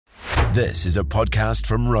This is a podcast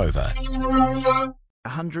from Rover.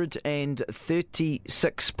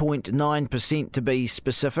 136.9% to be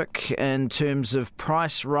specific in terms of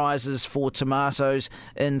price rises for tomatoes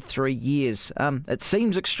in 3 years. It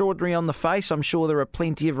seems extraordinary on the face. I'm sure there are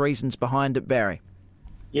plenty of reasons behind it, Barry.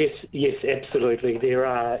 Yes, absolutely there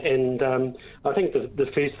are. And I think the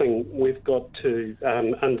first thing we've got to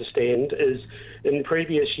understand is in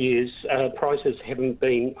previous years, prices haven't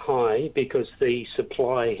been high because the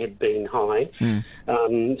supply had been high.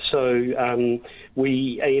 So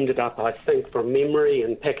we ended up, I think, from memory,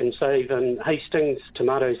 in Pack and Save and Hastings,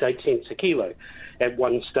 tomatoes 8 cents a kilo at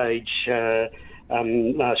one stage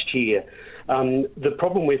last year. The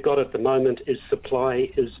problem we've got at the moment is supply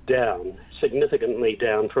is down, significantly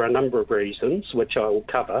down for a number of reasons, which I will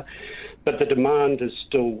cover. But the demand is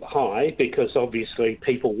still high because obviously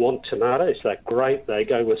people want tomatoes. They're great. They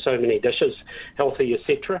go with so many dishes, healthy,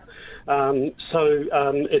 etc. So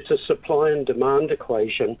it's a supply and demand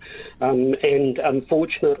equation. And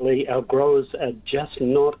unfortunately, our growers are just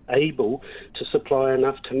not able to supply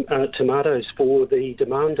enough tomatoes for the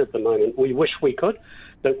demand at the moment. We wish we could,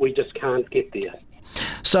 but we just can't get there.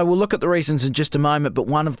 So we'll look at the reasons in just a moment, but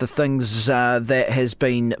one of the things that has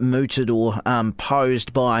been mooted or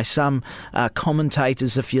posed by some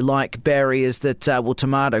commentators, if you like, Barry, is that,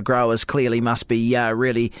 tomato growers clearly must be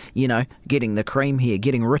really, getting the cream here,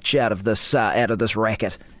 getting rich out of this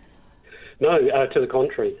racket. No, to the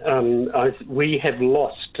contrary. We have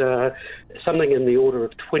lost something in the order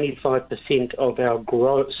of 25% of our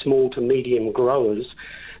small to medium growers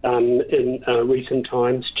in recent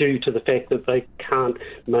times due to the fact that they can't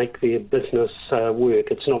make their business work.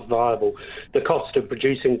 It's not viable. The cost of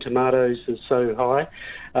producing tomatoes is so high.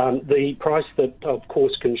 The price that, of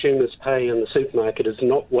course, consumers pay in the supermarket is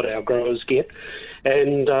not what our growers get.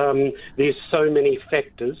 And there's so many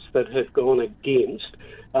factors that have gone against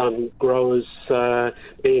growers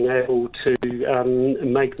being able to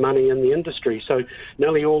make money in the industry. So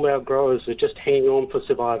nearly all our growers are just hanging on for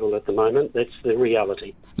survival at the moment. That's the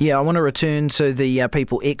reality. Yeah, I want to return to the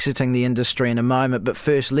people exiting the industry in a moment, but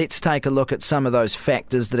first let's take a look at some of those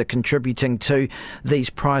factors that are contributing to these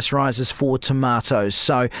price rises for tomatoes.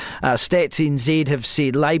 So Stats NZ have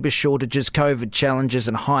said labour shortages, COVID challenges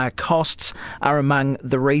and higher costs are among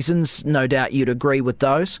the reasons. No doubt you'd agree with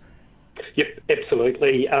those. Yep,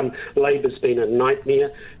 absolutely. Labour's been a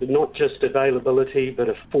nightmare. Not just availability, but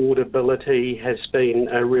affordability has been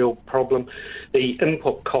a real problem. The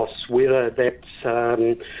input costs, whether that's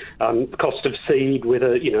cost of seed,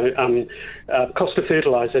 whether, cost of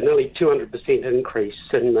fertiliser, nearly 200% increase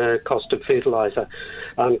in the cost of fertiliser,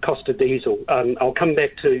 cost of diesel. I'll come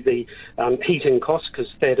back to the heating costs because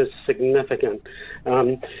that is significant.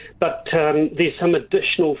 But there's some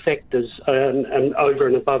additional factors over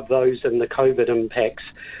and above those in the COVID impacts.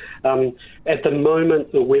 At the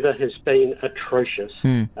moment, the weather has been atrocious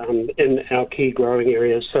in our key growing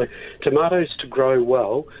areas. So tomatoes to grow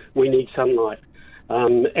well, we need sunlight.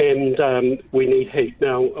 And we need heat.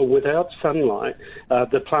 Now, without sunlight,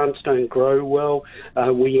 the plants don't grow well.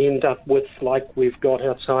 We end up with, like we've got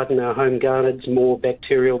outside in our home gardens, more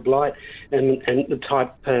bacterial blight and the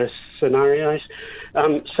type scenarios.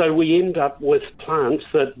 So we end up with plants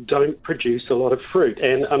that don't produce a lot of fruit.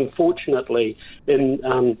 And unfortunately, in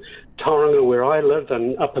Tauranga, where I live,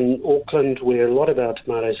 and up in Auckland, where a lot of our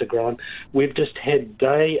tomatoes are grown, we've just had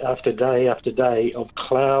day after day after day of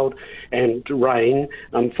cloud and rain,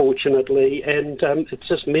 unfortunately, and it's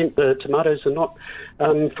just meant the tomatoes are not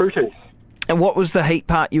fruiting. And what was the heat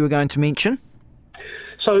part you were going to mention?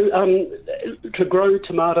 So to grow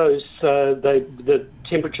tomatoes, the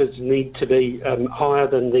temperatures need to be higher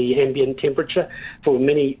than the ambient temperature for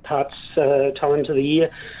many times of the year.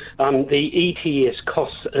 The ETS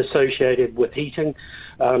costs associated with heating,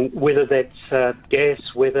 whether that's gas,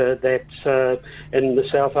 whether that's in the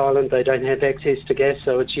South Island, they don't have access to gas,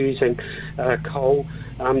 so it's using coal.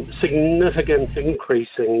 Significant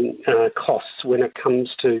increasing costs when it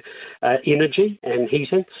comes to energy and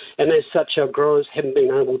heating, and as such our growers haven't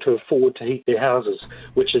been able to afford to heat their houses,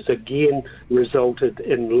 which has again resulted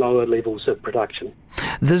in lower levels of production.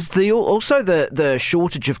 There's also the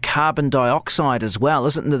shortage of carbon dioxide as well,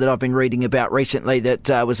 isn't there, that I've been reading about recently that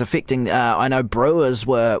was affecting, I know brewers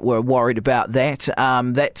were worried about that.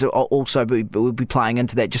 That also will be playing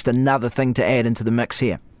into that, just another thing to add into the mix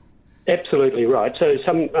here. Absolutely right. So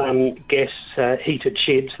some gas-heated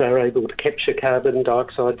sheds, they're able to capture carbon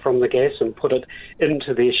dioxide from the gas and put it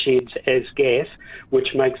into their sheds as gas,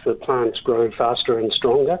 which makes the plants grow faster and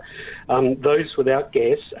stronger. Those without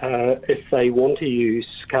gas, if they want to use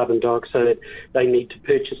carbon dioxide, they need to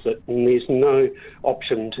purchase it, and there's no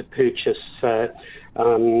option to purchase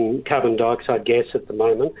carbon dioxide gas at the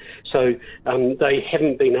moment. So they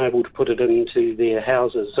haven't been able to put it into their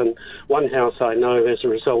houses. And one house I know, as a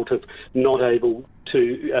result of not able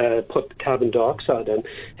to put carbon dioxide in,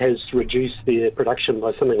 has reduced their production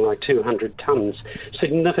by something like 200 tonnes,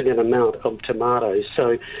 significant amount of tomatoes.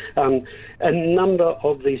 So a number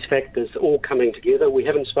of these factors all coming together. We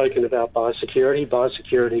haven't spoken about biosecurity.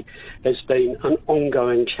 Biosecurity has been an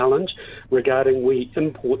ongoing challenge regarding we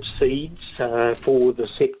import seeds for the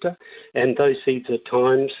sector, and those seeds at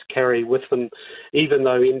times carry with them, even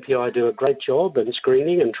though MPI do a great job in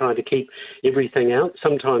screening and trying to keep everything out,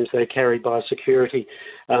 sometimes they carry biosecurity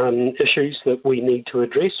issues that we need to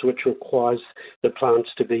address, which requires the plants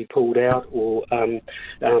to be pulled out or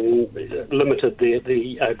limited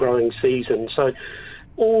the growing season. So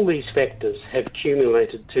all these factors have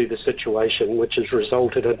accumulated to the situation, which has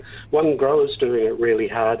resulted in, one, growers doing it really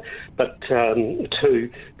hard, but two,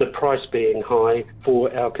 the price being high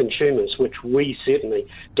for our consumers, which we certainly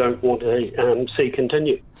don't want to see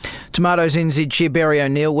continue. Tomatoes NZ Chair Barry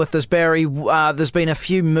O'Neill with us. Barry, there's been a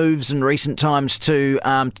few moves in recent times to,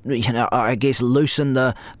 I guess, loosen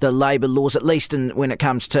the labour laws, at least when it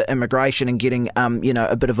comes to immigration and getting,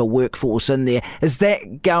 a bit of a workforce in there. Is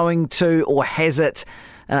that going to, or has it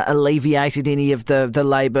alleviated any of the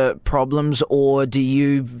labour problems, or do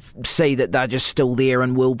you see that they're just still there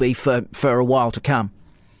and will be for a while to come?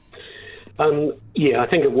 I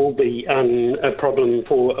think it will be a problem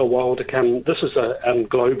for a while to come. This is a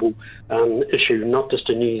global issue, not just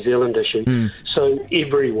a New Zealand issue. So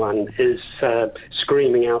everyone is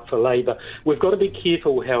screaming out for labour. We've got to be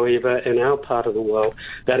careful, however, in our part of the world,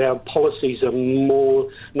 that our policies are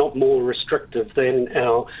not more restrictive than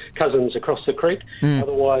our cousins across the creek.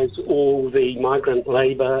 Otherwise, all the migrant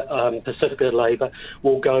labour, Pacifica labour,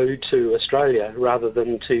 will go to Australia rather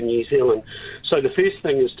than to New Zealand. So the first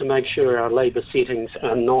thing is to make sure our labour settings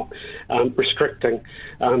are not restricting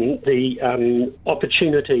the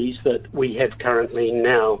opportunities that we have currently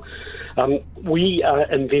now. We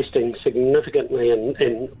are investing significantly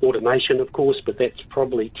in automation, of course, but that's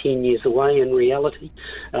probably 10 years away in reality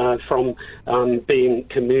from being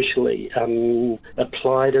commercially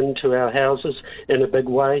applied into our houses in a big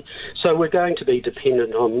way. So we're going to be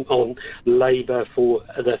dependent on labour for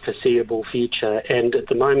the foreseeable future, and at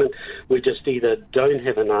the moment we just either don't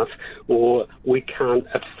have enough or we can't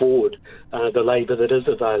afford the labour that is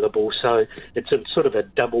available. So it's a sort of a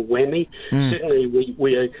double whammy. Certainly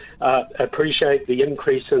we appreciate the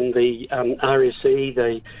increase in the RSE,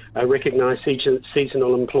 the Recognised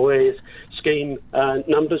Seasonal Employers Scheme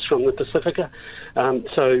numbers from the Pacifica.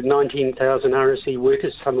 So 19,000 RSE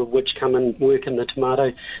workers, some of which come and work in the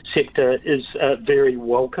tomato sector, is very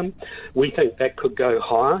welcome. We think that could go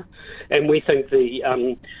higher, and we think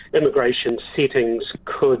the immigration settings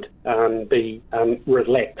could be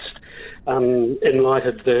relaxed in light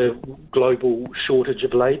of the global shortage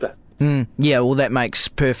of labour. Yeah, well, that makes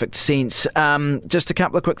perfect sense. Just a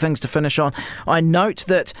couple of quick things to finish on. I note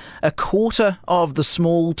that a quarter of the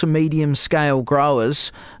small to medium scale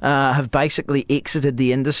growers have basically exited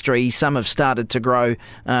the industry. Some have started to grow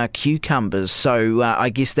cucumbers. So I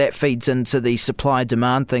guess that feeds into the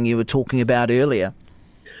supply-demand thing you were talking about earlier.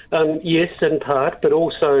 Yes, in part, but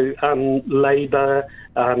also labour,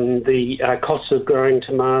 the costs of growing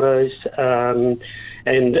tomatoes,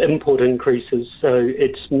 and import increases. So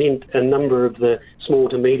it's meant a number of the small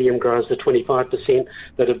to medium growers, the 25%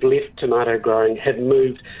 that have left tomato growing, have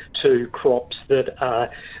moved to crops that are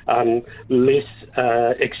less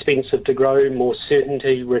expensive to grow, more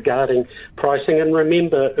certainty regarding pricing. And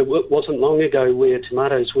remember, it wasn't long ago where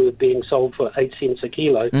tomatoes were being sold for 8 cents a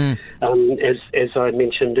kilo, as I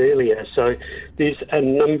mentioned earlier. So there's a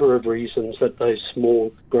number of reasons that those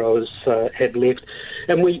small growers have left.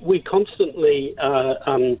 And we constantly are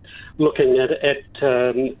looking at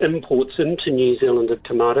imports into New Zealand of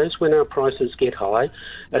tomatoes. When our prices get high,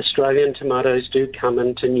 Australian tomatoes do come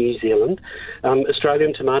into New Zealand.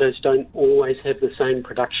 Australian tomatoes don't always have the same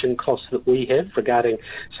production costs that we have regarding,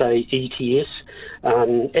 say, ETS.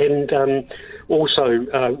 Also,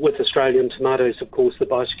 with Australian tomatoes, of course, the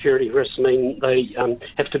biosecurity risks mean they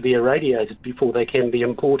have to be irradiated before they can be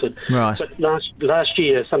imported. Right. But last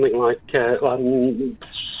year, something like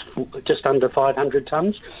just under 500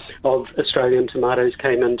 tonnes of Australian tomatoes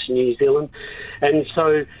came into New Zealand. And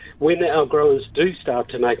so when our growers do start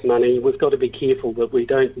to make money, we've got to be careful that we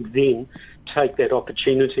don't then take that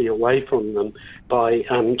opportunity away from them by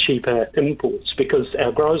cheaper imports, because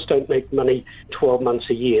our growers don't make money 12 months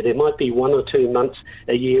a year. There might be 1 or 2 months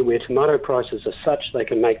a year where tomato prices are such they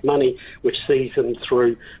can make money, which sees them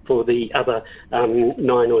through for the other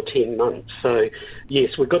 9 or 10 months. So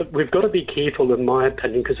yes, we've got to be careful, in my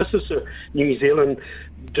opinion, because this is a New Zealand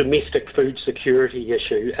domestic food security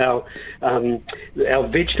issue. Our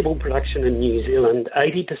vegetable production in New Zealand,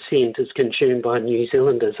 80% is consumed by New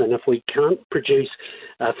Zealanders, and if we can't produce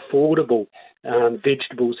affordable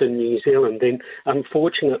vegetables in New Zealand, then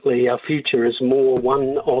unfortunately our future is more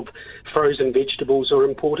one of frozen vegetables or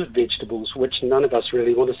imported vegetables, which none of us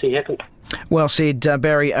really want to see happen. Well said,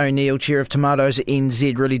 Barry O'Neill, Chair of Tomatoes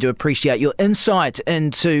NZ. Really do appreciate your insight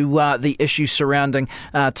into the issues surrounding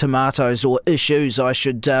tomatoes, or issues, I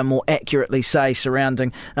should more accurately say,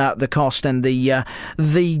 surrounding the cost and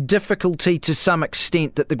the difficulty to some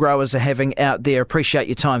extent that the growers are having out there. Appreciate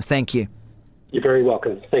your time. Thank you. You're very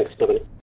welcome. Thanks, Dominic.